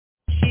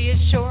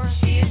is sure.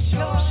 She is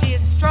sure. She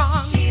is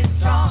strong. She is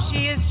strong.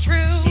 She is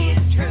true. She is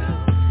true.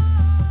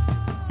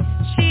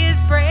 She is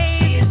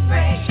brave. She is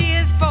brave. She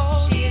is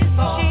bold. She is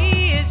bold.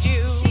 She is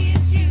you.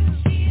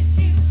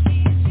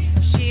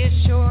 She is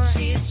sure.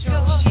 She is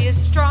sure. She is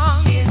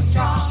strong. She is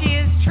strong. She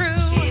is true.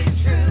 She is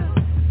true.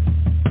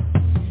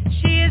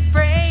 She is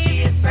brave.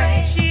 She is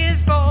brave. She is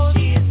bold.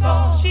 She is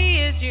bold. She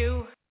is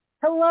you.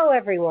 Hello,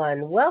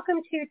 everyone.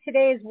 Welcome to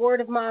today's Word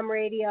of Mom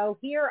Radio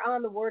here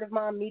on the Word of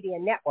Mom Media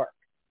Network.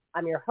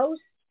 I'm your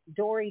host,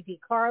 Dori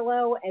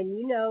DeCarlo, and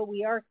you know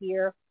we are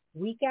here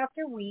week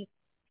after week,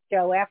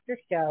 show after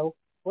show,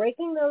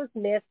 breaking those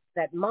myths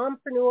that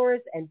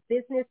mompreneurs and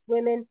business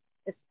women,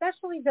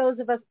 especially those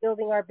of us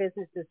building our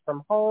businesses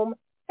from home,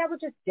 that we're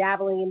just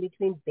dabbling in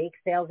between bake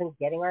sales and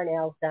getting our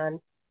nails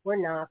done.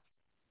 We're not.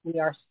 We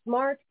are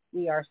smart,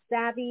 we are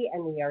savvy,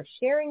 and we are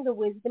sharing the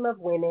wisdom of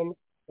women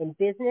in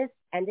business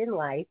and in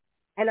life.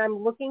 And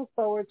I'm looking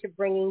forward to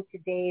bringing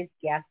today's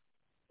guest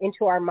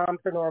into our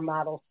Mompreneur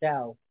Model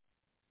Show.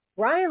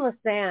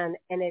 Ryane,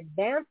 an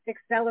advanced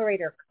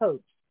accelerator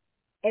coach,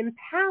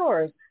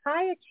 empowers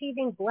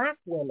high-achieving Black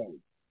women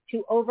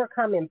to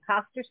overcome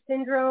imposter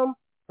syndrome,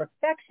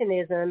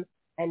 perfectionism,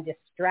 and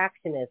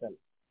distractionism.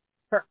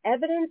 Her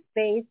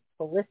evidence-based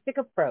holistic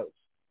approach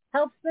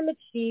helps them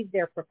achieve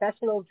their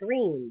professional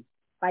dreams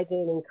by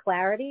gaining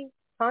clarity,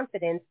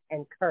 confidence,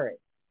 and courage.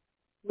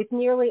 With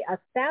nearly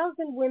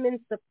 1,000 women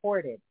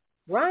supported,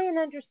 Ryane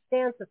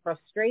understands the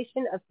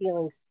frustration of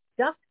feeling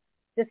stuck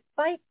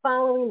despite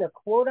following the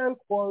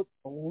quote-unquote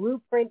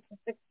blueprint to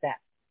success.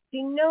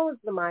 She knows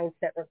the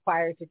mindset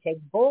required to take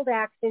bold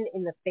action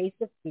in the face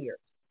of fears.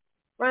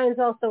 Ryane's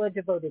also a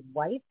devoted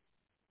wife,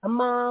 a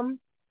mom,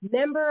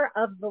 member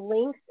of the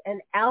Lynx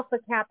and Alpha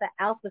Kappa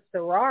Alpha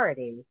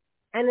sorority,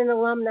 and an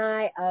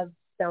alumni of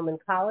Spelman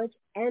College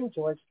and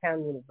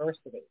Georgetown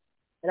University.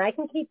 And I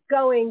can keep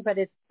going, but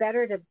it's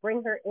better to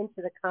bring her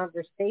into the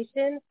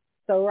conversation.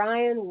 So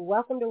Ryane,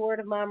 welcome to Word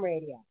of Mom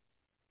Radio.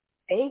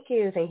 Thank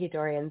you,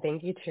 Dori, and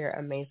thank you to your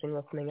amazing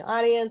listening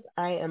audience.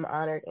 I am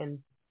honored and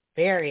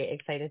very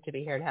excited to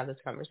be here and have this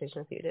conversation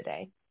with you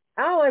today.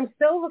 Oh, I'm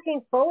so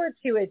looking forward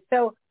to it.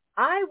 So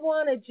I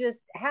want to just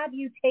have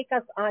you take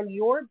us on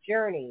your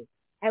journey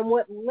and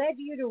what led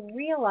you to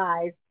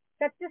realize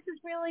that this is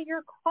really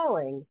your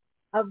calling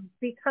of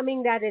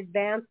becoming that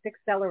advanced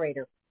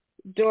accelerator.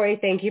 Dori,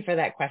 thank you for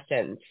that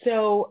question.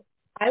 So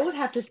I would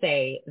have to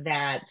say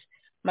that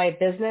my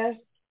business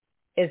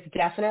is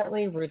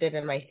definitely rooted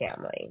in my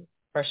family,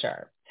 for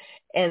sure.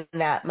 And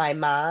that my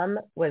mom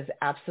was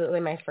absolutely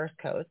my first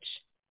coach.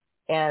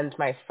 And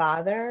my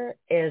father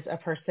is a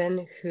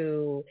person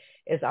who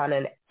is on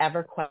an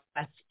ever quest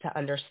to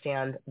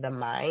understand the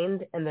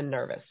mind and the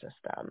nervous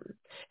system.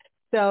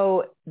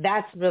 So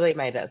that's really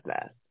my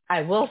business.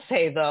 I will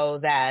say, though,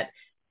 that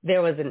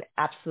there was an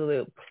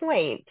absolute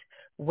point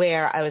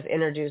where I was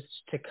introduced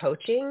to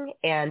coaching,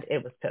 and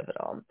it was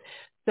pivotal.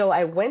 So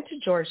I went to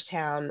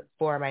Georgetown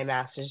for my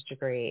master's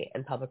degree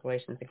in public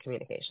relations and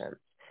communications.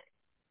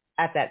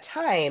 At that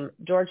time,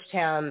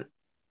 Georgetown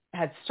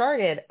had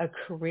started a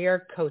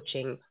career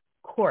coaching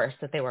course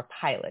that they were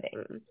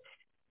piloting.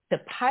 To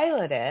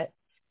pilot it,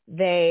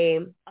 they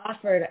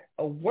offered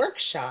a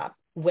workshop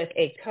with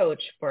a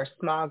coach for a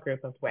small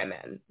group of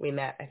women. We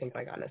met, I think,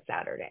 on a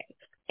Saturday.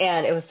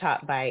 And it was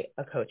taught by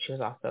a coach who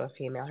was also a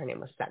female. Her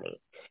name was Sunny.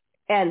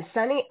 And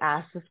Sunny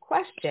asked this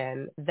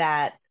question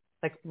that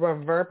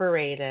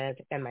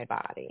reverberated in my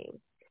body.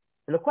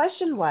 And the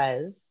question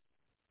was,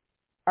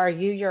 are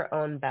you your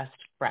own best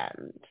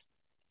friend?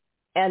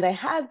 And I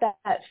had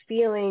that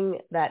feeling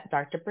that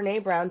Dr.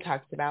 Brene Brown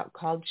talks about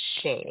called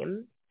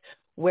shame,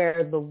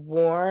 where the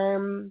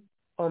warm,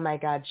 oh my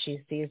God,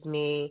 she sees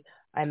me,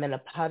 I'm in a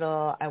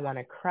puddle, I want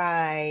to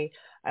cry,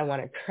 I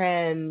want to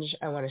cringe,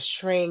 I want to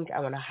shrink, I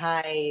want to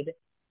hide.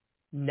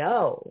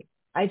 No,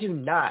 I do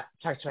not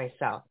talk to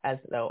myself as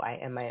though I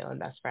am my own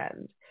best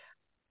friend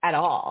at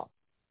all.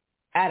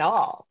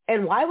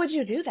 And why would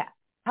you do that?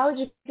 How would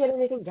you get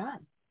anything done?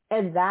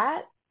 And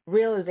that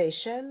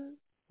realization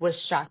was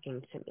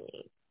shocking to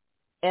me.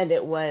 And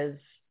it was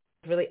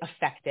really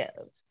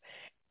effective.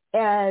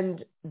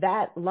 And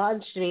that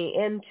launched me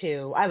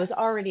into, I was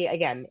already,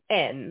 again,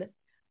 in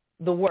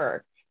the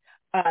work,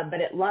 but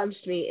it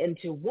launched me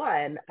into,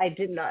 one, I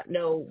did not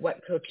know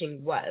what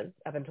coaching was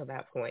up until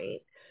that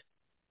point.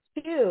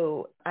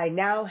 Two, I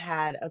now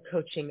had a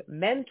coaching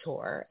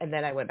mentor, and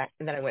then I went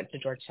to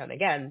Georgetown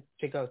again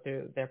to go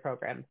through their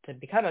program to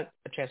become a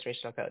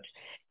transformational coach.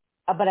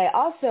 But I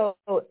also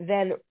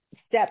then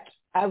stepped,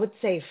 I would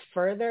say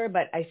further,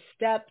 but I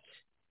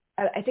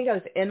think I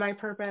was in my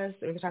purpose.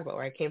 We can talk about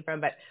where I came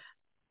from, but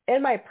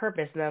in my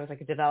purpose, and I was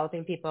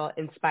developing people,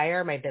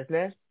 Inspire, my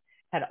business,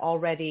 had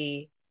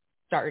already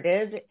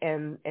started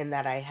in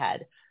that I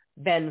had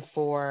been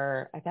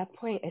for, at that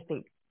point, I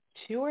think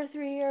 2 or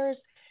 3 years,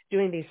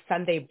 doing these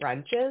Sunday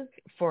brunches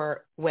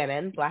for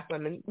women, Black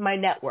women, my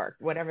network,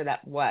 whatever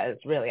that was,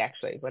 really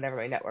actually, whatever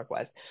my network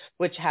was,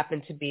 which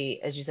happened to be,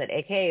 as you said,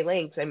 AKA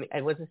Lynx. I mean,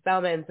 I was a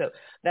Spelman, so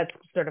that's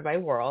sort of my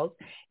world.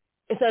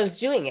 so I was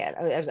doing it.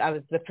 I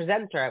was the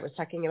presenter. I was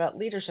talking about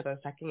leadership. I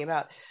was talking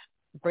about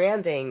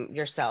branding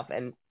yourself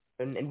and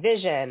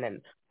vision,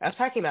 and I was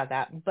talking about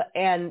that. But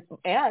and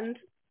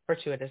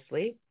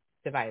fortuitously,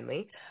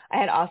 divinely, I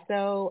had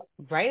also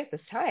right at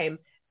this time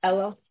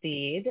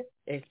LLC'd.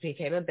 It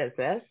became a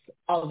business,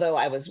 although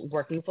I was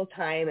working full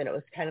time, and it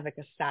was kind of like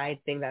a side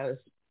thing that I was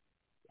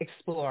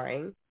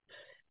exploring.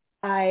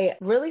 I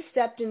really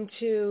stepped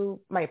into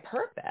my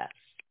purpose,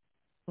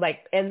 like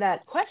in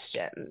that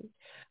question.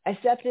 I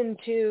stepped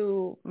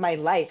into my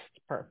life's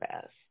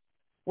purpose,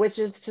 which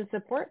is to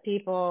support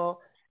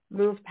people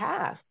move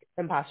past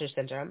imposter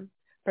syndrome,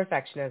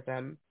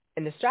 perfectionism,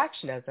 and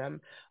distractionism,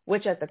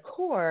 which at the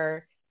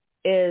core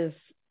is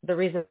the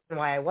reason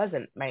why I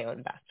wasn't my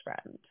own best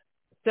friend.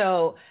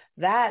 So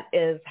that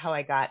is how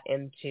I got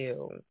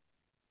into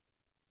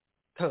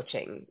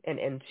coaching and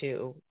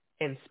into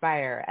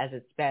Inspire as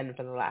it's been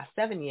for the last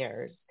 7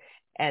 years,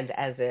 and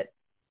as it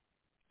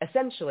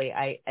essentially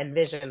I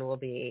envision will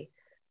be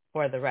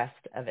for the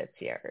rest of its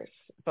years,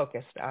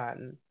 focused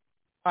on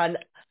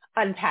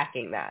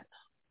unpacking that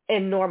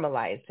and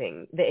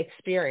normalizing the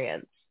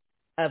experience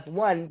of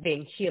one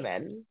being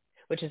human,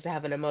 which is to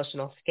have an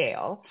emotional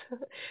scale,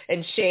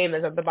 and shame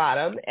is at the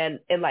bottom and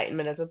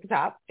enlightenment is at the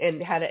top,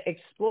 and how to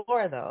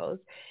explore those,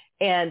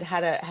 and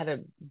how to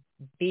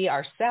be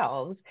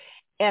ourselves,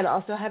 and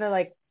also how to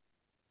like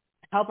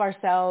help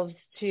ourselves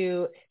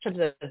to, in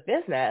terms of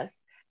business,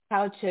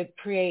 how to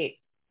create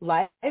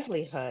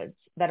livelihoods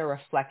that are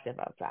reflective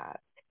of that.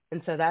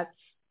 And so that's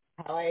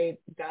how I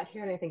got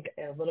here, and I think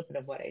a little bit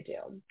of what I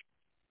do.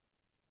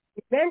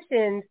 You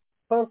mentioned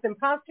both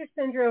imposter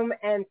syndrome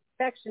and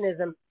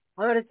perfectionism.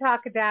 I'm going to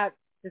talk about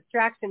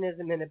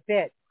distractionism in a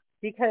bit,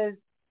 because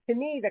to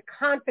me, the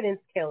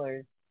confidence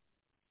killers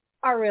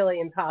are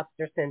really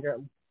imposter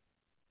syndrome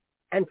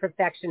and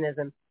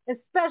perfectionism,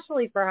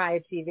 especially for high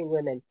achieving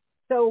women.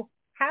 So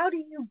how do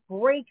you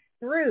break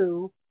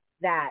through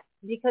that?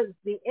 Because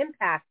the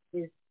impact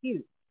is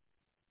huge.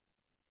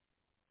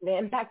 The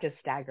impact is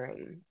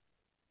staggering.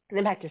 The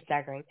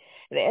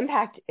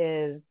impact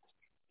is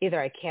either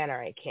I can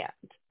or I can't.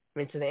 I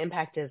mean, so the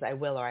impact is I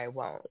will or I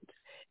won't.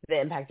 The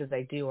impact is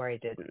I do or I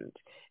didn't.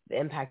 The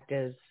impact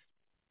is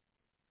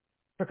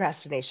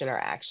procrastination or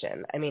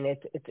action. I mean,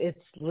 it's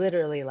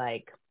literally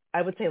like,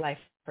 I would say life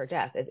or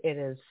death. It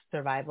is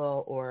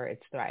survival or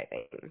it's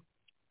thriving.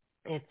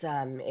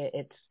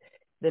 It's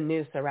the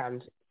noose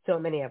around so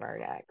many of our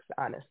necks,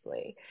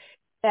 honestly.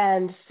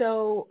 And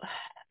so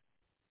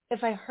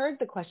if I heard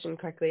the question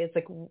correctly, it's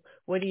like,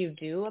 what do you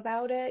do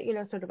about it? You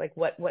know, sort of like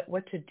what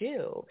to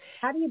do.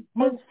 How do you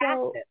move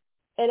past it?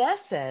 In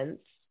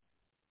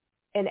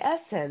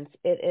essence,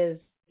 it is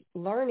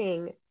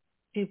learning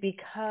to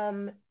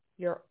become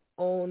your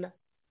own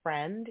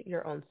friend,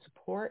 your own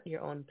support,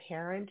 your own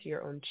parent,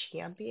 your own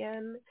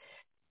champion.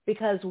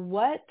 Because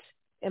what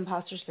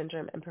imposter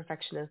syndrome and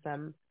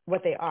perfectionism,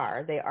 what they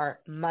are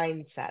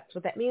mindsets.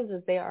 What that means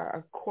is they are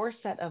a core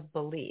set of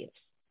beliefs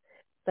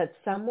that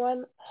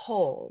someone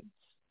holds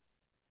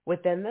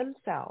within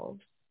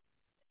themselves.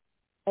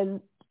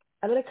 And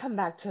I'm going to come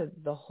back to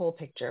the whole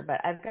picture, but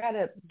I've got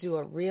to do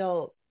a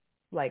real,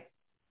 like,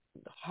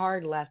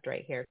 hard left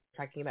right here,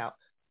 talking about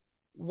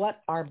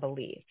what are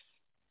beliefs?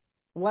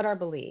 What are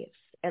beliefs?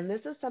 And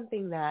this is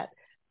something that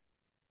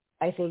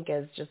I think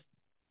is just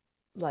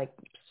like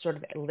sort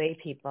of lay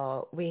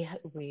people. We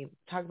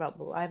talk about,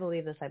 well, I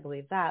believe this, I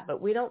believe that, but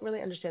we don't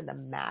really understand the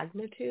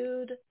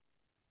magnitude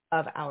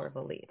of our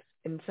beliefs.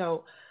 And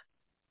so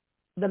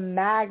the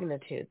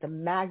magnitude,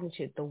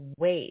 the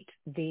weight,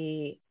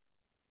 the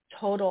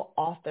total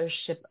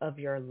authorship of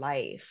your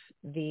life,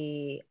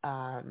 the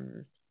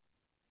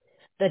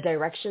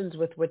directions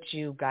with which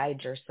you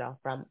guide yourself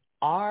from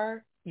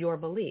are your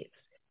beliefs.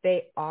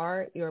 They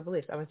are your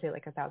beliefs. I would say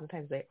like 1,000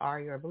 times, they are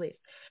your beliefs.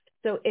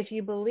 So if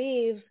you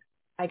believe,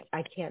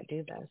 I can't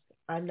do this,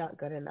 I'm not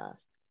good enough,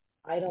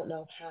 I don't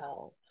know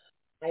how,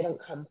 I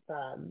don't come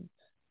from,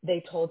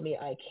 they told me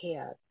I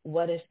can't,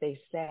 what if they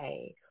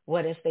say,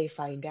 what if they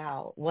find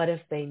out, what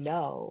if they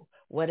know,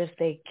 what if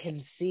they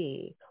can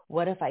see,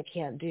 what if I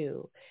can't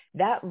do,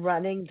 that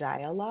running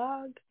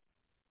dialogue,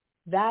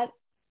 that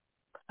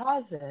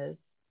causes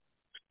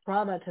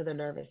trauma to the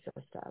nervous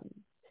system.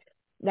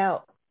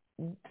 Now,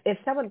 if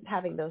someone's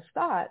having those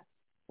thoughts,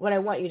 what I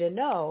want you to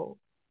know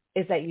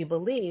is that you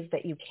believe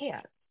that you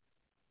can't,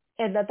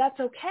 and that's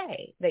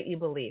okay that you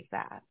believe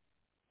that.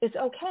 It's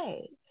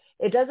okay.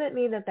 It doesn't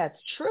mean that that's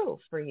true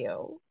for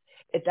you.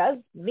 It does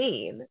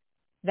mean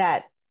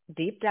that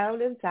deep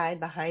down inside,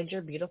 behind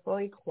your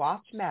beautifully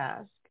coiffed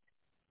mask,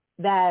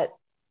 that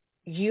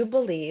you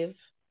believe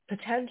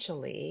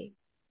potentially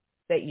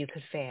that you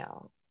could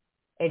fail.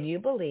 And you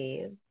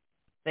believe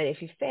that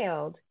if you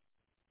failed,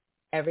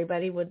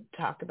 everybody would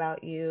talk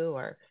about you,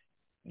 or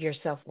your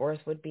self-worth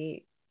would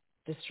be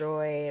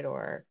destroyed,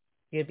 or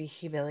you'd be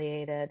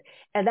humiliated.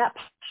 And that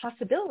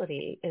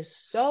possibility is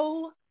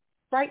so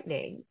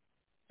frightening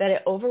that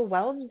it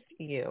overwhelms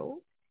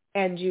you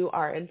and you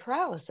are in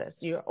paralysis.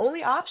 Your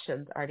only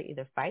options are to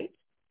either fight,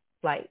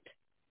 flight,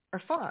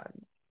 or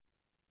fawn.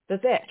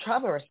 That's it,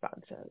 trauma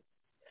responses.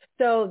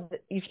 So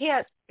you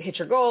can't hit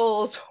your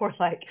goals or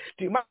like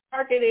do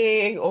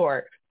marketing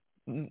or,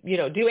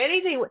 do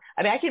anything.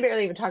 I mean, I can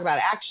barely even talk about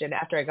action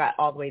after I got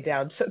all the way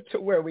down to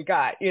where we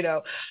got,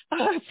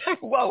 It's like,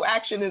 whoa,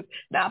 action is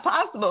not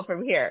possible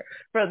from here,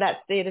 from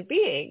that state of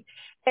being.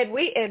 And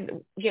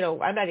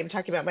I'm not even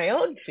talking about my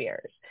own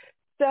fears.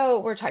 So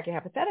we're talking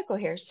hypothetical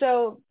here.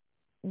 So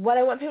what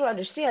I want people to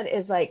understand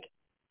is like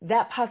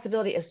that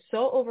possibility is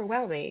so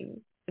overwhelming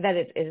that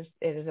it is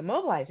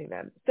immobilizing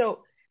them.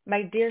 So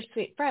my dear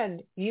sweet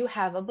friend, you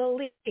have a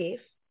belief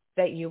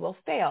that you will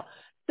fail.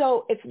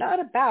 So it's not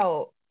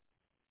about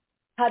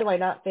how do I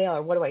not fail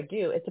or what do I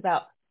do? It's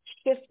about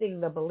shifting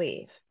the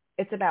belief.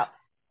 It's about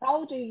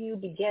how do you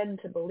begin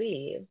to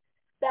believe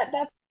that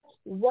that's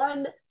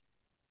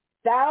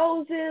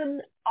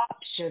 1,000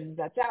 options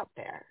that's out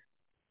there.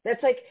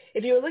 That's like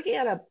if you were looking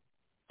at I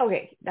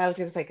was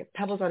going to say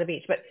pebbles on a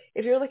beach, but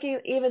if you're looking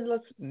at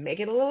let's make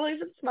it a little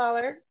even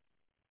smaller,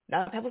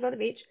 not pebbles on the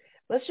beach.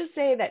 Let's just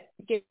say that,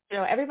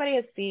 everybody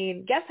has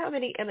seen, guess how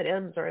many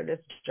M&Ms are in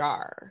this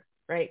jar,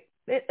 right?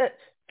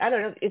 I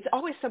don't know. It's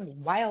always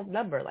some wild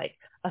number, like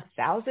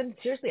 1,000.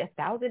 Seriously,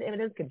 1,000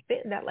 M&Ms can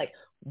fit in that like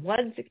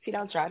 1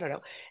 16-ounce jar. I don't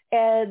know.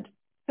 And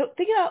so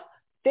think about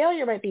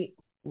failure might be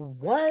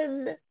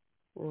one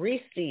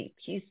Reese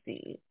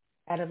PC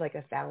out of like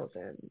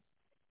 1,000.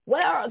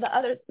 What are the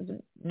other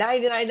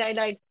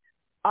 99.99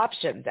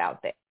 options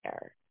out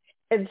there?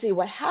 And see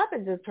what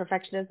happens is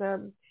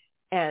perfectionism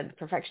and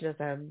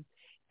distractionism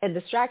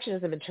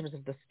in terms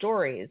of the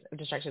stories of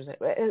distractionism.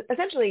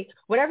 Essentially,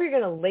 whatever you're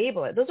going to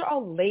label it, those are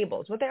all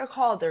labels. What they're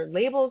called, they're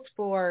labels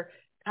for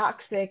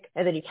toxic,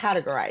 and then you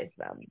categorize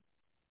them,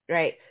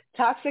 right?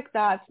 Toxic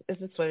thoughts is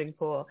the swimming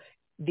pool.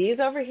 These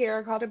over here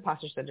are called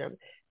imposter syndrome.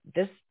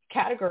 This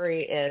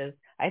category is,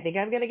 I think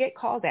I'm going to get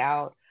called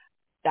out.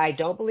 I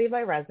don't believe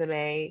my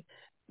resume.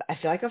 I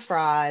feel like a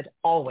fraud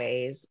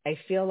always. I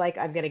feel like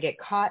I'm going to get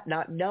caught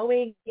not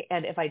knowing.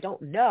 And if I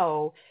don't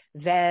know,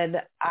 then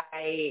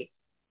I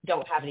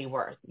don't have any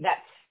worth. That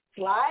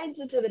slides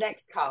into the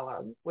next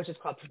column, which is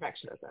called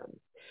perfectionism,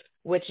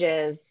 which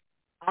is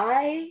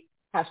I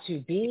have to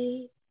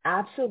be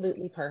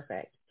absolutely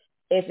perfect.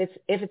 If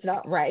it's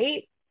not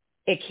right,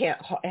 it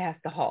has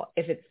to halt.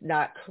 If it's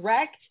not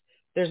correct,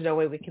 there's no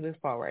way we can move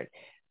forward.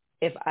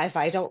 If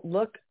I don't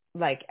look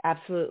like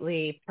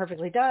absolutely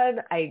perfectly done,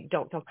 I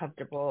don't feel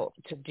comfortable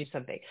to do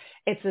something.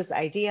 It's this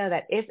idea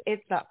that if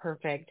it's not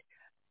perfect,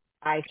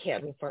 I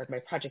can't move forward. My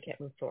project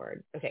can't move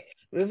forward. Okay,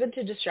 move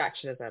into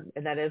distractionism,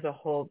 and that is a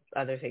whole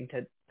other thing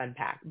to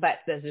unpack. But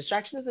the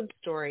distractionism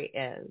story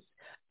is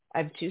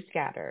I'm too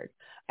scattered.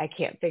 I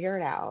can't figure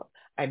it out.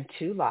 I'm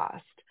too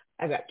lost.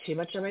 I've got too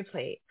much on my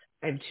plate.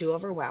 I'm too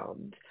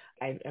overwhelmed.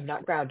 I'm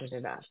not grounded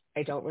enough.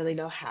 I don't really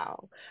know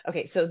how.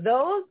 Okay, so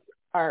those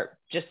are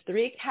just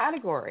 3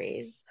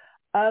 categories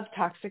of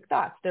toxic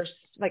thoughts. There's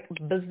like a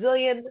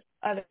bazillion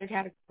other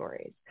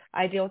categories.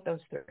 I deal with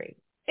those 3.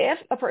 If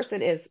a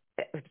person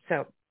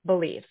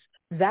beliefs,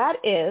 that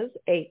is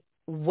a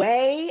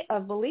way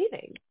of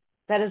believing.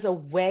 That is a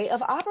way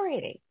of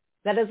operating.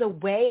 That is a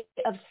way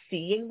of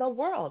seeing the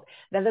world.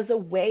 That is a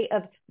way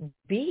of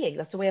being.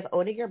 That's a way of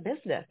owning your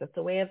business. That's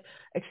a way of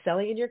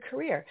excelling in your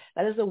career.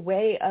 That is a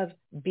way of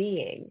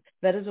being.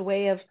 That is a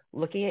way of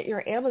looking at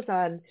your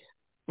Amazon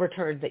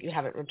returns that you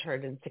haven't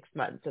returned in 6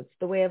 months. It's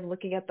the way of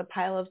looking at the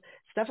pile of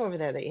stuff over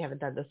there that you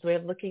haven't done. That's the way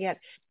of looking at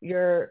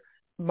your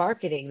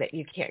marketing that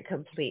you can't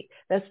complete.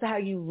 That's how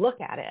you look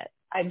at it.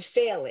 I'm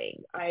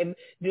failing. I'm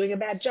doing a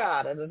bad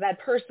job. I'm a bad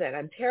person.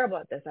 I'm terrible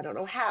at this. I don't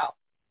know how.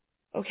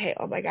 Okay,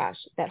 oh my gosh,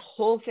 that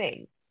whole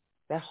thing,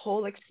 that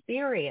whole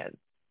experience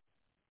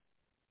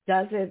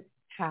doesn't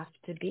have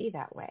to be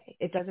that way.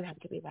 It doesn't have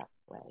to be that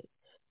way.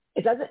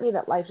 It doesn't mean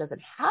that life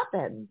doesn't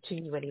happen to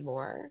you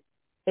anymore.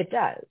 It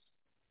does.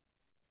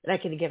 And I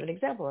can give an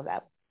example of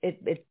that.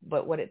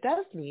 But what it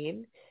does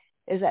mean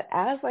is that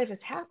as life is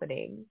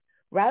happening,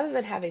 rather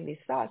than having these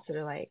thoughts that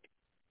are like,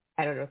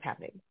 I don't know what's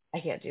happening. I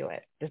can't do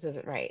it. This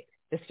isn't right.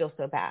 This feels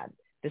so bad.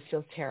 This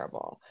feels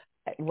terrible.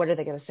 What are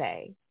they going to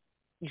say?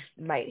 You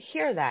might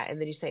hear that, and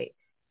then you say,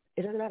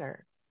 it doesn't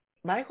matter.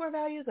 My core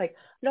values, like,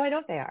 no, I know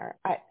what they are.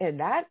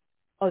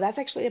 That's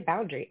actually a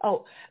boundary.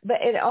 Oh,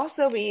 but it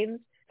also means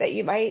that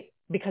you might,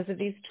 because of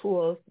these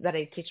tools that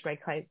I teach my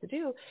clients to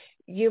do,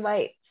 you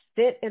might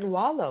sit and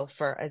wallow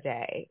for a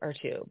day or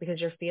 2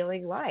 because you're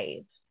feeling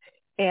life.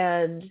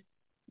 And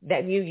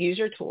then you use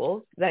your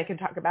tools that I can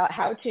talk about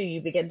how to,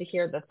 you begin to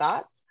hear the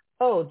thoughts.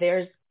 Oh,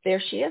 there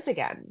she is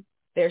again.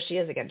 There she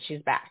is again.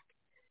 She's back.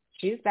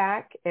 She's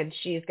back, and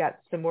she's got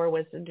some more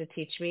wisdom to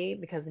teach me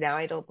because now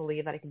I don't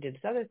believe that I can do this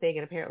other thing,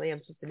 and apparently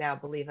I'm supposed to now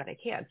believe that I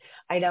can.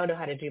 I now know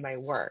how to do my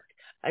work.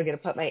 I'm going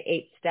to put my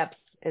 8 steps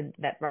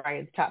that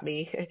Ryan's taught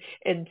me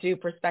into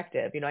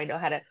perspective. I know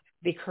how to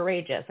be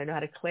courageous. I know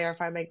how to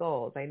clarify my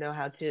goals. I know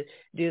how to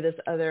do this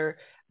other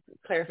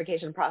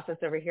clarification process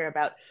over here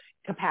about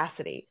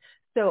capacity.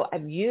 So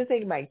I'm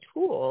using my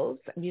tools.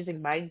 I'm using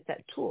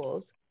mindset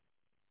tools.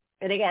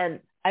 And again,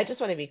 I just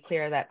want to be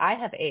clear that I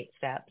have 8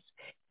 steps.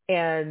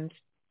 And,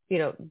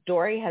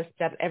 Dori has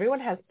steps. Everyone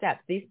has steps.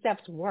 These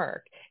steps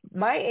work.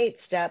 My 8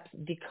 steps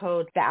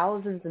decode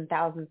thousands and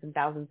thousands and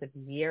thousands of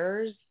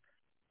years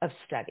of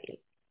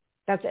study.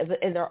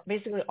 And they're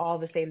basically all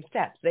the same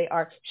steps. They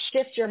are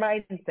shift your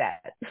mindset.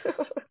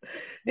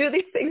 Do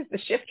these things to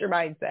shift your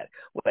mindset.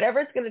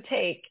 Whatever it's going to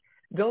take,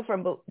 go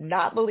from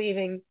not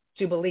believing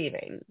to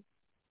believing.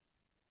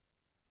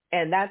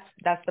 And that's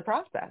the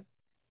process.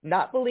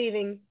 Not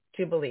believing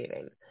to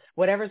believing.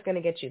 Whatever's going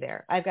to get you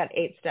there. I've got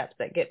 8 steps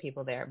that get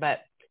people there, but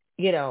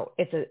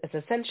it's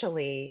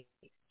essentially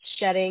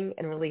shedding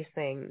and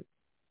releasing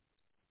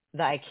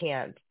the I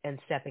can't and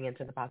stepping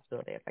into the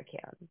possibility if I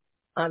can.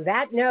 On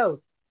that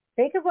note,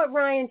 think of what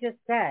Ryane just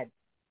said.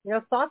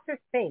 Thoughts are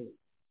things.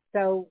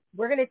 So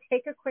we're going to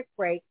take a quick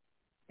break,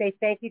 say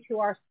thank you to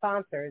our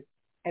sponsors,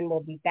 and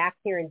we'll be back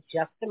here in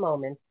just a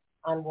moment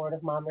on Word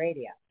of Mom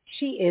Radio.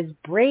 She is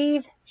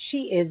brave,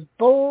 she is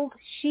bold,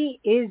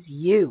 she is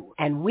you,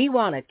 and we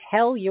want to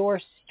tell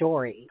your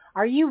story.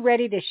 Are you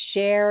ready to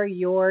share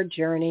your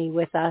journey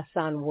with us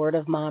on Word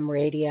of Mom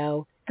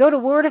Radio? Go to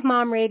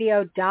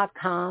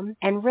wordofmomradio.com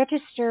and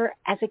register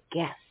as a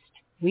guest.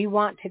 We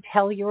want to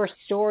tell your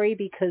story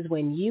because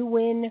when you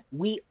win,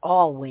 we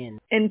all win.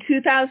 In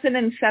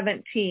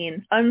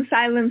 2017,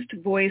 Unsilenced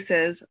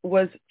Voices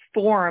was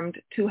formed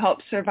to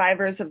help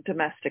survivors of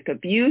domestic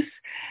abuse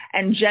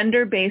and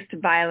gender-based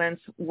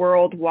violence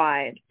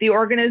worldwide. The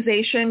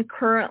organization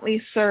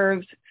currently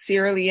serves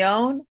Sierra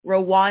Leone,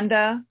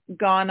 Rwanda,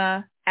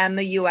 Ghana, and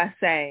the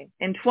USA.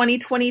 In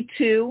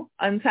 2022,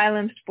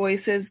 Unsilenced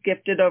Voices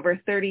gifted over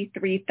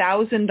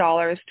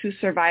 $33,000 to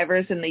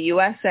survivors in the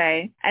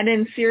USA, and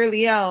in Sierra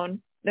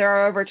Leone, there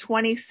are over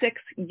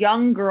 26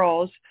 young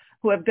girls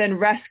who have been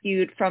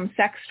rescued from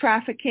sex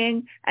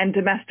trafficking and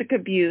domestic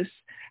abuse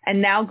and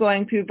now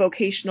going through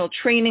vocational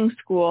training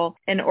school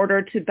in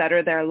order to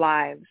better their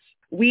lives.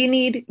 We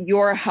need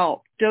your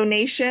help.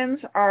 Donations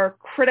are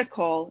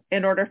critical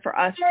in order for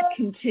us to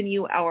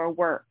continue our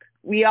work.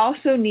 We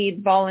also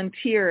need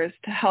volunteers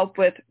to help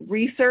with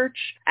research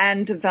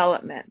and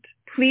development.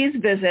 Please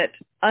visit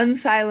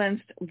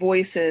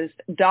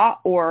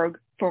unsilencedvoices.org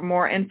for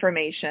more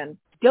information.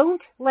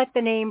 Don't let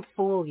the name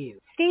fool you.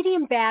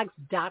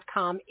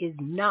 StadiumBags.com is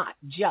not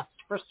just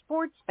for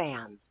sports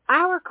fans.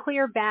 Our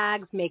clear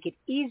bags make it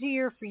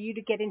easier for you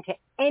to get into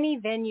any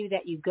venue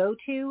that you go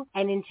to.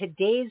 And in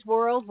today's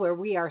world where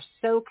we are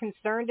so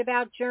concerned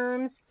about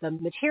germs, the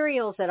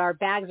materials that our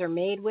bags are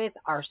made with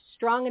are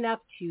strong enough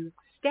to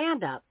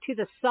stand up to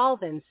the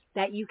solvents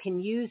that you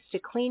can use to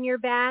clean your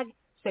bag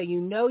so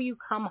you know you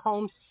come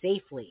home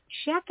safely.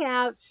 Check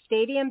out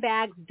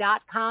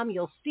StadiumBags.com.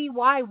 You'll see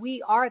why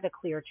we are the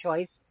clear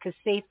choice, because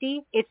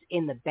safety, it's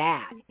in the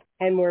bag.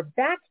 And we're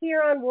back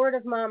here on Word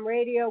of Mom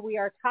Radio. We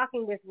are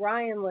talking with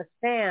Ryane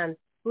LeCense,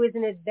 who is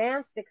an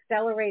advanced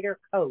accelerator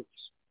coach.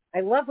 I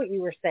love what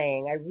you were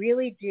saying. I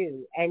really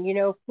do. And,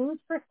 food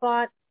for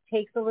thought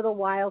takes a little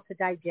while to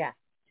digest.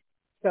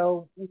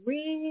 So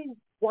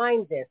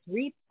rewind this,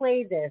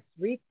 replay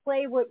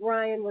what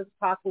Ryane was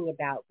talking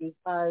about,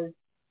 because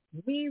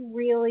we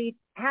really,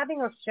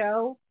 having a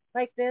show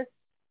like this,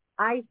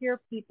 I hear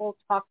people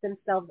talk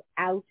themselves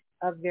out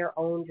of their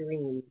own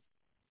dreams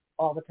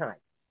all the time.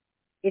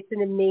 It's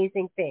an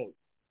amazing thing.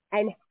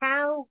 And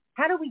how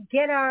do we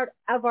get out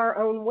of our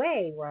own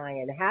way,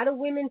 Ryane? How do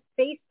women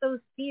face those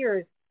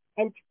fears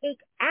and take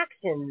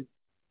actions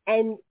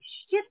and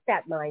shift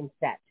that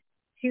mindset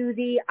to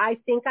the I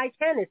think I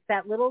can? It's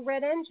that little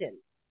red engine.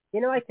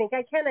 I think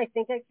I can.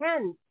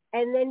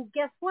 And then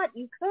guess what?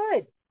 You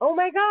could. Oh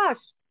my gosh.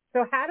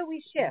 So how do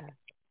we shift?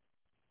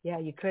 Yeah,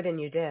 you could and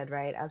you did,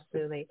 right?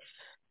 Absolutely.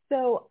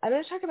 So I'm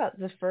going to talk about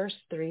the first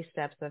 3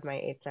 steps of my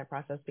 8-step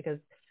process because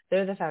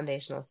they're the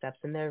foundational steps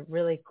and they're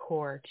really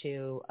core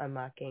to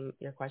unlocking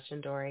your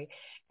question, Dori.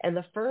 And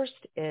the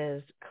first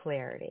is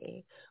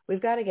clarity.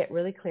 We've got to get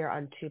really clear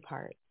on 2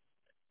 parts.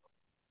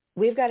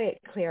 We've got to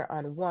get clear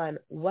on 1,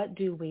 what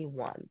do we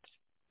want?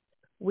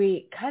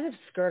 We kind of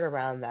skirt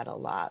around that a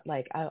lot.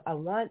 Like, I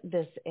want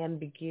this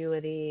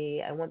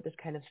ambiguity. I want this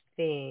kind of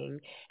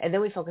thing. And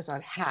then we focus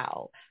on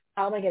how.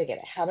 How am I going to get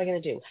it? How am I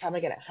going to do? How am I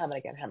going to?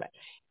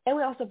 And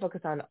we also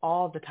focus on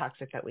all the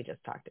toxic that we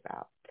just talked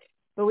about.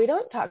 But we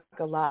don't talk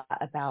a lot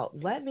about,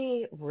 let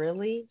me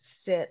really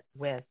sit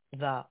with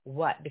the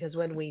what. Because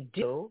when we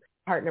do,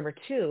 part number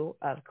 2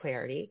 of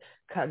clarity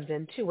comes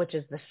in too, which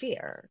is the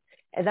fear.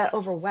 And that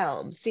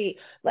overwhelms. See,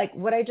 like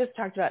what I just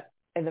talked about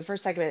in the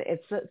first segment,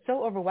 it's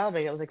so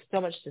overwhelming. It was like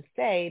so much to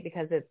say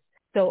because it's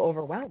so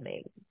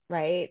overwhelming,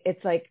 right?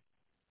 It's like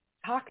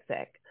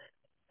toxic.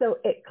 So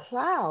it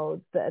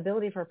clouds the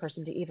ability for a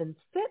person to even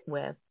sit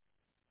with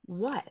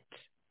what.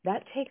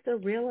 That takes a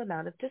real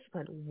amount of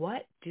discipline.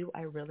 What do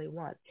I really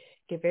want?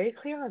 Get very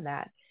clear on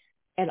that.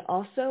 And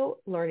also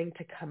learning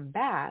to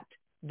combat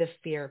the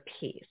fear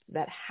piece.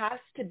 That has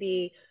to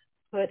be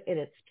put in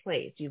its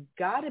place. You've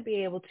got to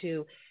be able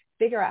to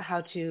figure out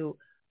how to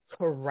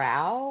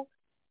corral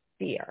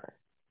fear.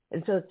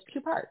 And so it's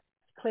 2 parts.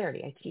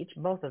 Clarity. I teach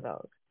both of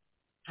those.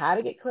 How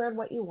to get clear on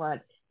what you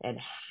want and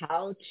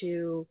how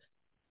to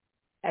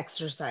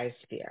exercise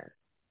fear.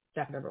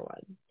 Step number 1.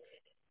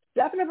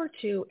 Step number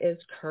 2 is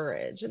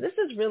courage. And this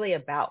is really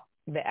about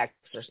the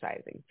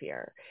exercising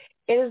fear.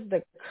 It is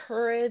the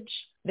courage.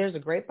 There's a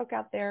great book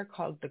out there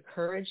called The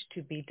Courage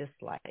to be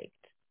Disliked.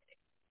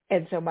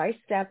 And so my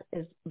step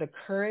is the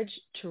courage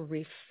to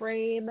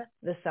reframe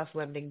the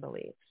self-limiting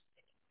beliefs.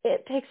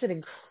 It takes an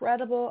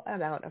incredible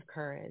amount of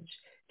courage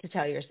to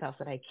tell yourself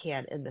that I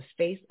can in the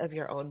face of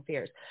your own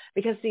fears.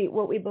 Because see,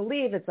 what we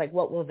believe, it's like,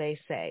 what will they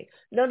say?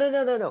 No.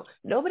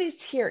 Nobody's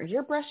here.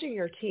 You're brushing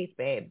your teeth,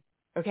 babe.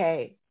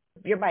 Okay?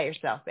 You're by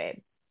yourself, babe.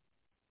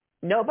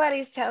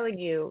 Nobody's telling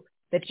you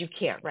that you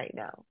can't right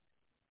now.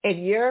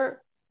 And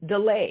you're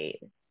delayed.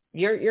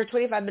 You're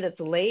 25 minutes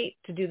late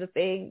to do the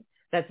thing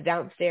that's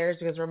downstairs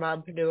because we're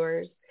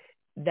mompreneurs.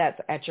 That's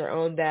at your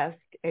own desk.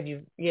 And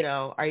you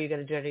know, are you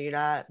going to do it or you're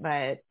not?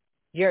 But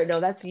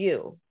that's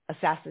you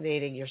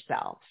assassinating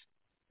yourself.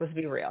 Let's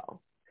be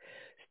real.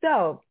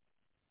 So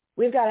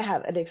we've got to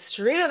have an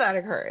extreme amount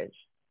of courage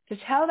to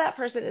tell that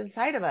person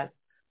inside of us,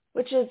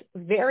 which is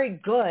very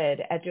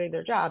good at doing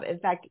their job. In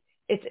fact,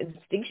 it's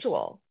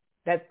instinctual.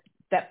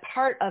 That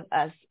part of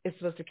us is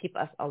supposed to keep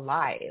us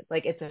alive.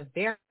 Like, it's a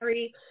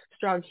very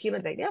strong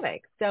human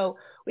dynamic. So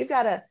we've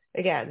got to,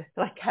 again,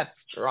 have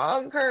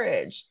strong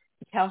courage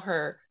to tell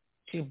her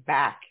to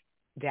back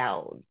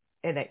down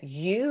and that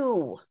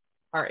you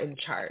are in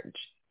charge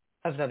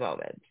of the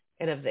moment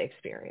and of the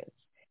experience.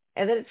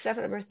 And then it's step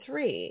number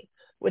 3,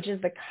 which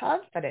is the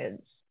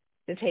confidence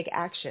to take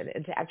action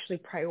and to actually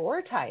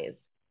prioritize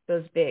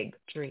those big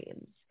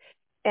dreams.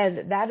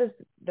 And that is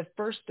the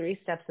first 3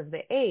 steps of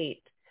the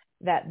 8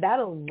 that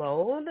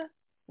alone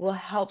will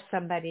help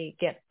somebody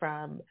get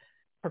from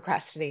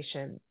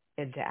procrastination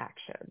into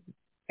action.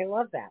 I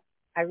love that.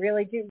 I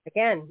really do.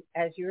 Again,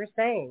 as you were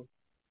saying,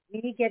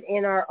 we get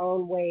in our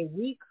own way.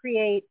 We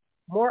create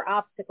more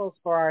obstacles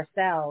for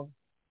ourselves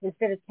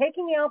instead of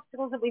taking the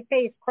obstacles that we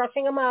face,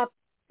 crushing them up,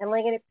 and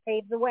letting it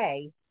pave the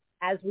way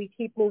as we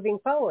keep moving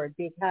forward,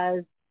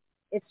 because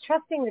it's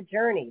trusting the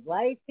journey.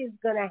 Life is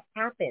going to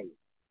happen.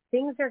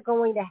 Things are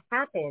going to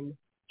happen.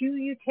 Do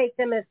you take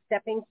them as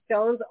stepping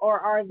stones, or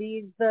are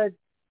these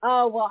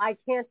I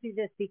can't do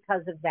this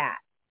because of that?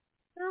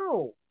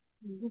 No.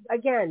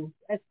 Again,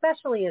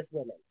 especially as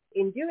women,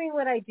 in doing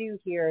what I do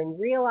here and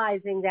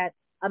realizing that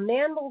a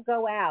man will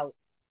go out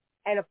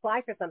and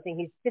apply for something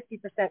he's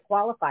 50%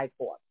 qualified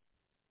for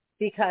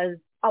because,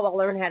 I'll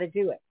learn how to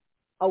do it.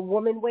 A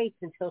woman waits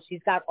until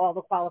she's got all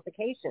the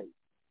qualifications.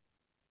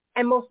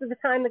 And most of the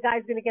time, the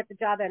guy's going to get the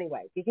job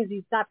anyway because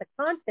he's got the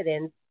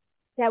confidence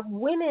that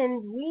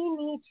women, we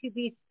need to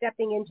be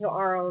stepping into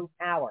our own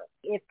power.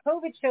 If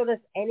COVID showed us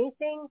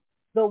anything,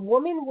 the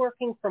woman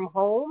working from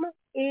home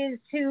is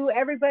who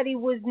everybody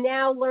was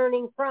now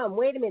learning from.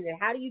 Wait a minute,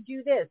 how do you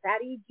do this? How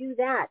do you do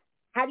that?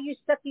 How do you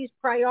set these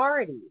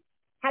priorities?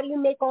 How do you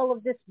make all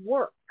of this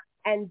work?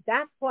 And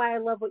that's why I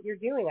love what you're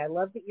doing. I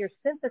love that you're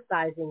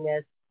synthesizing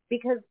this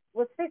because,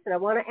 let's face it, I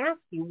want to ask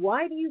you,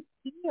 why do you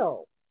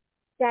feel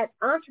that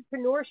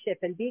entrepreneurship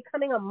and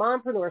becoming a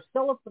mompreneur,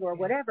 solopreneur,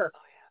 whatever,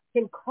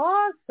 can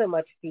cause so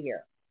much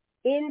fear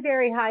in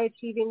very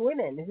high-achieving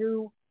women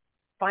who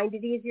find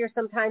it easier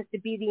sometimes to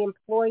be the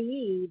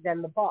employee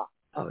than the boss?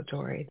 Oh,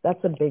 Dori,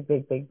 that's a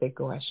big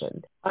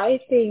question. I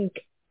think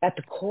at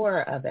the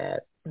core of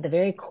it, the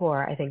very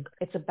core, I think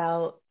it's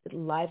about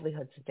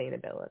livelihood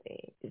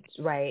sustainability,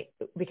 right?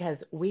 Because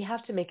we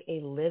have to make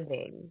a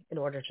living in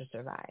order to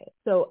survive.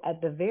 So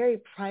at the very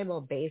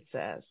primal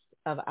basis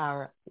of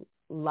our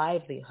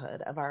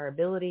livelihood, of our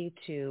ability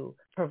to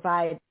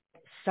provide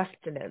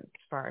sustenance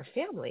for our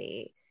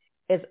family,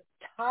 is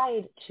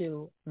tied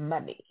to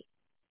money,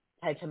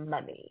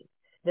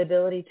 the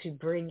ability to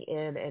bring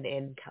in an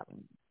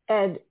income.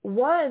 And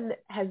one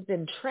has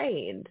been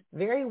trained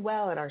very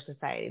well in our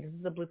society, this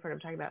is the blueprint I'm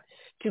talking about,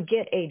 to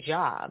get a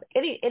job,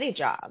 any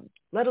job,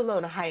 let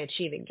alone a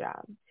high-achieving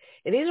job.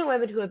 And these are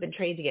women who have been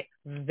trained to get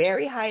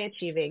very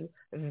high-achieving,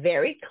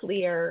 very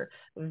clear,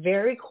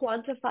 very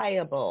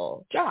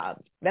quantifiable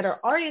jobs that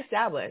are already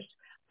established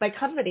by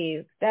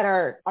companies that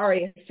are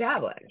already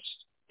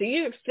established. So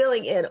you're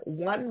filling in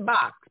one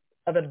box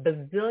of a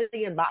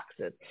bazillion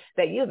boxes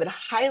that you've been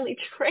highly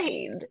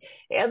trained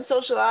and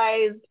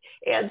socialized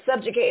and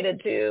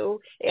subjugated to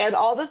and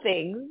all the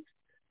things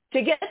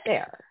to get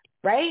there,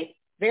 right?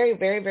 Very,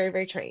 very, very,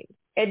 very trained.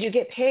 And you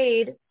get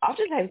paid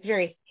oftentimes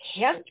very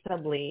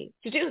handsomely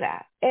to do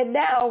that. And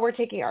now we're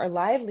taking our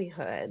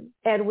livelihood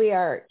and we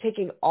are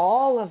taking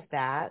all of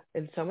that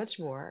and so much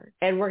more.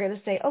 And we're going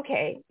to say,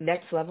 okay,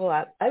 next level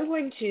up. I'm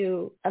going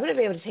to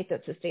be able to take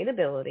that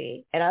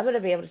sustainability and I'm going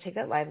to be able to take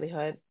that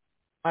livelihood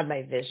on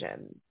my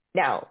vision.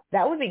 Now,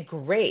 that would be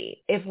great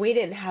if we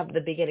didn't have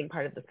the beginning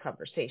part of this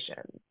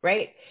conversation,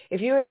 right?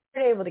 If you were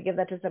able to give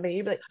that to somebody,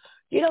 you'd be like,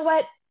 you know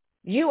what?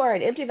 You are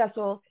an empty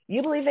vessel.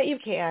 You believe that you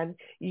can.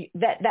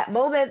 That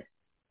moment,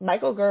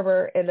 Michael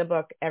Gerber in the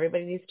book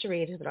everybody needs to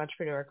read, who's an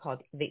entrepreneur,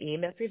 called The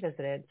E-Myth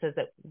Revisited, says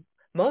that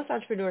most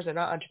entrepreneurs are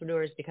not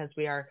entrepreneurs because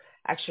we are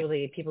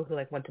actually people who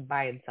want to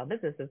buy and sell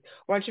businesses.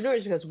 We're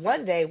entrepreneurs because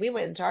one day we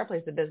went into our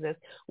place of business.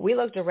 We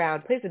looked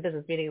around, place of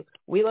business meaning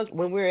we looked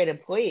when we were an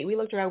employee. We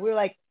looked around. We were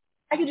like,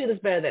 I can do this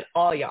better than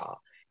all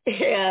y'all.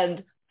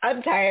 And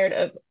I'm tired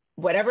of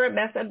whatever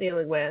mess I'm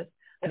dealing with.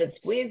 I've been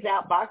squeezed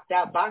out,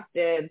 boxed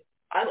in.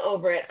 I'm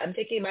over it. I'm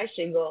taking my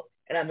shingle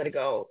and I'm going to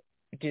go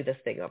do this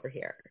thing over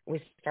here.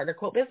 We started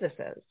quote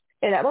businesses.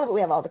 And at that moment,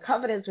 we have all the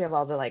confidence, we have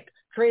all the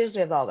courage, we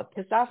have all the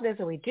pissed offness,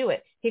 and we do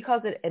it. He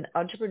calls it an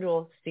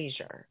entrepreneurial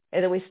seizure.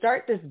 And then we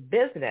start this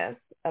business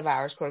of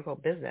ours, quote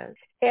unquote business,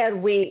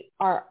 and we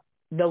are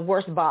the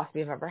worst boss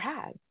we've ever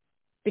had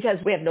because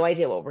we have no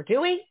idea what we're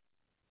doing.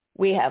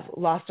 We have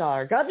lost all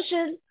our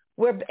gumption.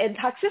 We're in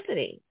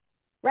toxicity,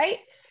 right?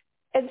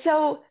 And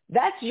so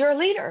that's your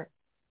leader.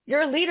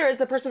 Your leader is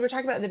the person we're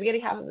talking about in the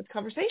beginning half of this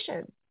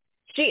conversation.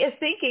 She is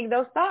thinking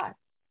those thoughts.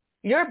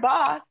 Your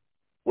boss,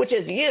 which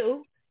is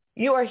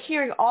you are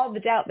hearing all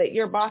the doubt that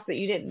your boss that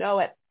you didn't know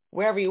at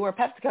wherever you were,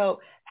 PepsiCo,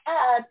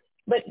 had,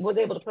 but was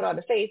able to put on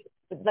a face.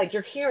 Like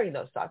you're hearing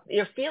those thoughts.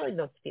 You're feeling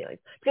those feelings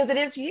because it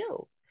is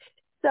you.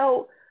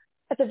 So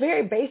at the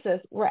very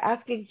basis, we're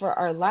asking for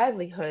our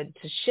livelihood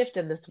to shift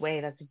in this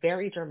way that's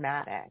very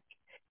dramatic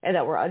and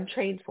that we're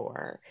untrained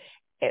for,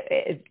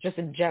 just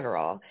in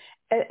general.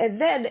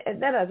 And then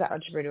as an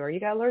entrepreneur,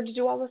 you got to learn to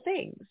do all the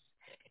things.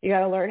 You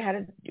got to learn how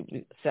to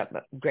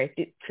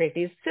create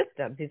these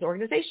systems, these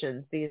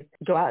organizations,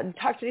 go out and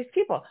talk to these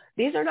people.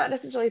 These are not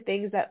necessarily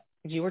things that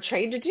you were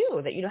trained to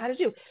do, that you know how to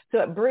do. So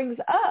it brings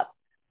up,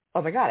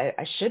 oh my God,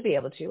 I should be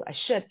able to. I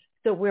should.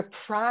 So we're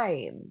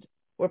primed.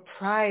 We're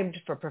primed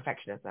for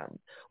perfectionism.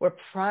 We're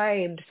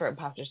primed for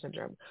imposter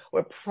syndrome.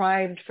 We're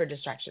primed for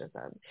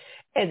distractionism.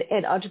 And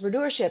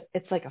entrepreneurship,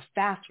 it's like a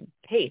fast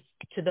pace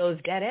to those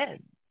dead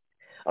ends.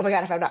 Oh my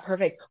God, if I'm not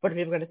perfect, what are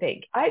people going to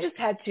think? I just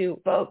had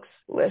to, folks,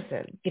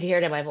 listen, you can hear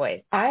it in my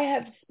voice.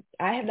 I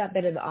have not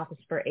been in the office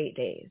for 8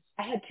 days.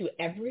 I had to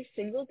every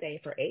single day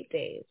for 8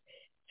 days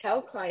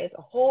tell clients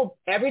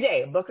every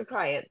day, book of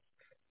clients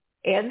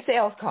and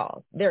sales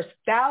calls. There's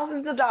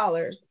thousands of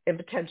dollars in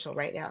potential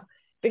right now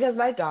because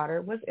my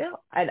daughter was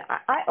ill and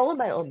I own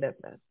my own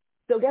business.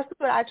 So guess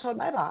what I told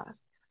my boss?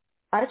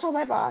 I told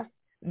my boss,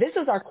 this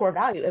is our core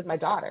value is my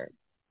daughter.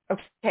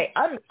 Okay,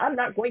 I'm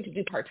not going to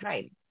do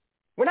part-time.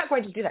 We're not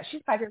going to do that.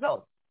 She's 5 years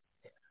old.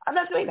 I'm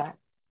not doing that.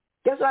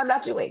 Guess what I'm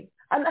not doing?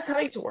 I'm not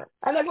coming to work.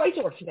 I'm not going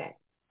to work today.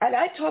 And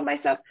I told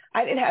myself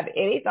I didn't have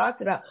any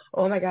thoughts about,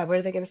 oh my God, what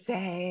are they going to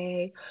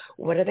say?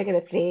 What are they going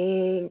to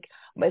think?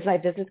 Is my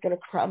business going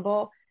to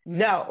crumble?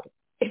 No,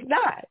 it's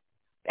not.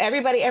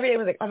 Everybody every day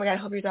was like, oh my God, I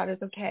hope your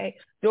daughter's okay.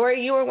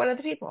 Dori, you were one of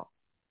the people.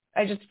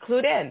 I just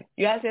clued in.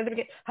 You asked me at the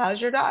beginning, how's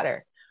your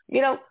daughter?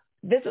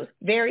 This was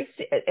very,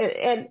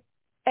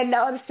 and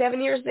now I'm 7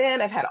 years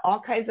in. I've had all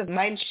kinds of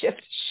mind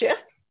shifts.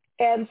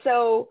 And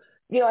so,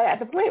 at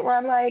the point where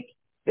I'm like,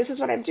 this is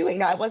what I'm doing.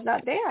 Now, I was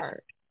not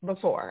there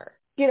before.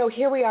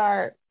 Here we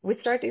are. We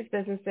start these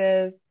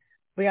businesses.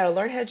 We got to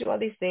learn how to do all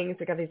these things.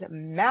 We got these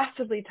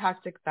massively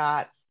toxic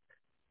thoughts.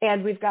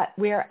 And we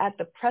are at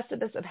the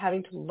precipice of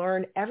having to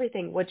learn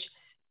everything, which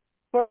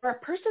for a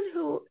person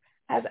who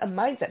has a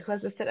mindset, who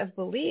has a set of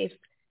beliefs,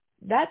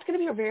 that's going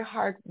to be a very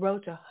hard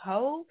road to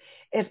hoe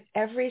if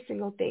every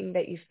single thing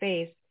that you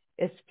face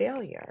is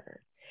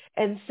failure.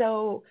 And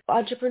so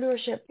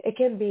entrepreneurship, it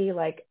can be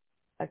like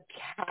a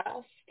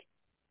cast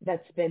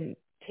that's been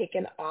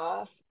taken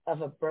off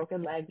of a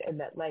broken leg and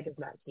that leg is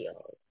not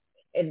healed.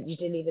 And you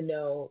didn't even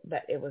know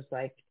that it was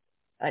like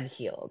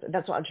unhealed.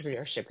 That's what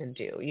entrepreneurship can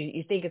do.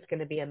 You think it's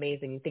going to be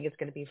amazing. You think it's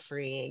going to be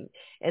freeing.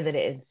 And then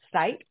it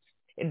incites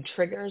and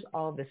triggers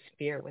all this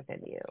fear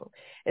within you.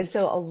 And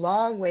so a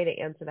long way to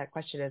answer that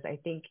question is I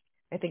think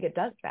it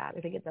does that.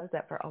 I think it does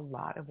that for a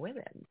lot of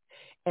women.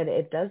 And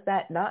it does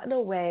that not in a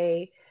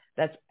way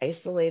that's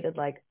isolated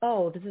like,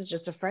 oh, this is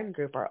just a friend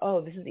group, or,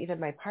 oh, this is even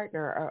my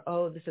partner, or,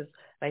 oh, this is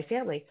my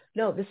family.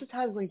 No, this is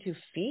how I'm going to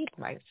feed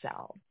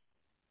myself.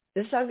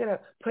 This is how I'm going to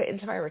put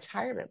into my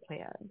retirement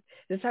plan.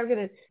 This is how I'm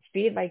going to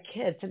feed my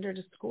kids, send her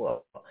to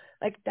school.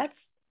 Like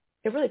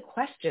it really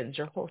questions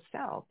your whole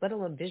self, let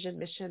alone vision,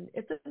 mission.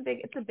 It's a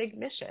big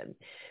mission.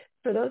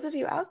 For those of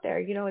you out there,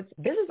 it's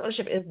business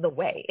ownership is the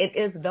way. It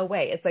is the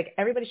way. It's like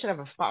everybody should have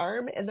a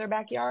farm in their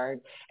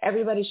backyard.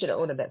 Everybody should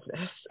own a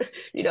business.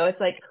 It's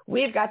like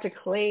we've got to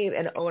claim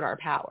and own our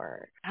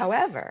power.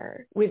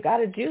 However, we've got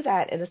to do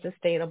that in a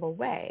sustainable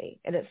way.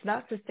 And it's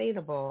not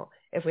sustainable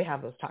if we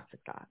have those toxic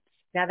thoughts.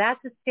 Now,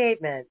 that's a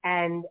statement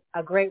and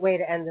a great way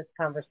to end this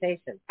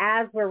conversation.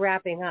 As we're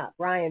wrapping up,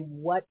 Ryane,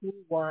 what do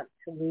you want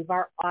to leave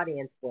our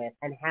audience with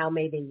and how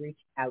may they reach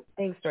out?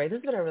 Thanks, Dori. This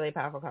has been a really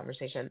powerful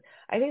conversation.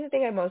 I think the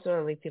thing I most want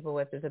to leave people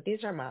with is that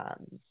these are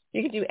moms.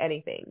 You can do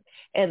anything.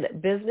 And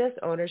business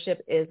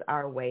ownership is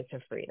our way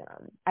to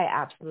freedom. I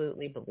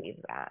absolutely believe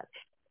that.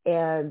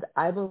 And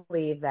I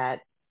believe that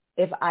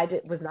if I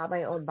was not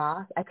my own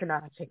boss, I could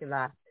not have taken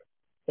that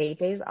 8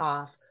 days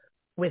off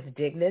with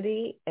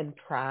dignity and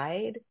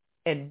pride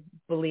and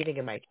believing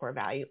in my core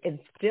value and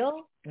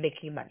still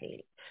making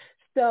money.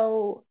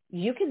 So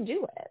you can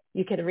do it.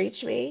 You can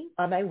reach me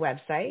on my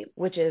website,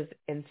 which is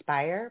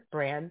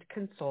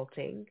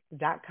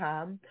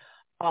inspirebrandconsulting.com.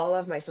 All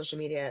of my social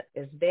media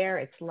is there.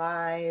 It's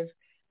live.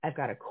 I've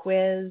got a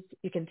quiz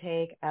you can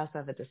take. I also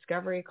have a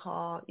discovery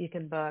call you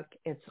can book.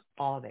 It's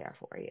all there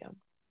for you.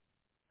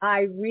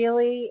 I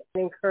really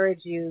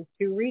encourage you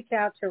to reach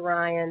out to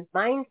Ryane.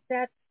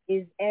 Mindset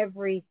is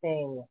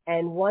everything.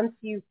 And once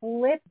you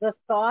flip the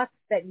thoughts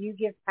that you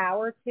give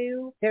power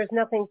to, there's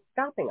nothing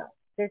stopping us.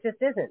 There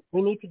just isn't.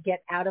 We need to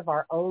get out of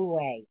our own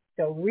way.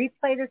 So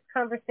replay this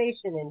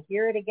conversation and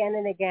hear it again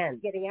and again.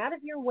 Getting out of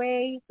your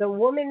way. The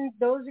woman,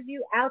 those of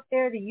you out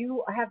there that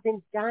you have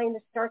been dying to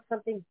start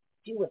something,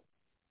 do it.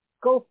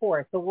 Go for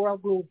it. The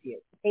world needs you.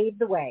 Pave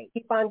the way.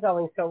 Keep on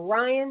going. So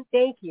Ryane,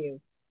 thank you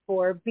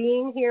for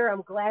being here.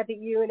 I'm glad that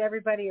you and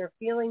everybody are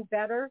feeling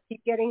better.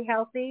 Keep getting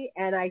healthy.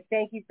 And I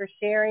thank you for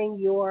sharing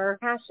your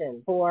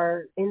passion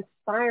for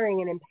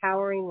inspiring and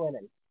empowering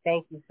women.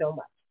 Thank you so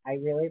much. I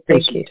really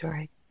appreciate it. Thank you,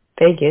 Dori.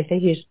 Thank you.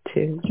 Thank you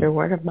to your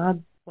Word of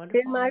Mom. Wonderful.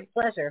 It's been my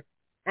pleasure.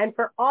 And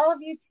for all of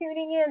you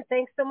tuning in,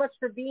 thanks so much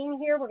for being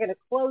here. We're going to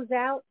close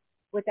out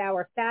with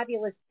our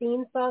fabulous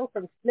theme song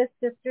from Smith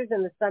Sisters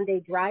and the Sunday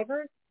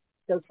Drivers.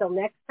 So till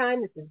next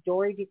time, this is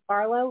Dori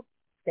DeCarlo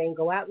saying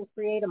go out and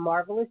create a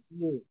marvelous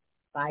you.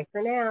 Bye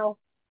for now.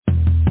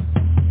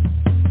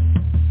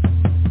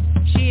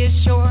 She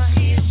is sure.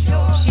 She is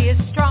sure. She is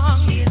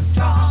strong. She is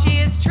strong. She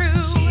is true.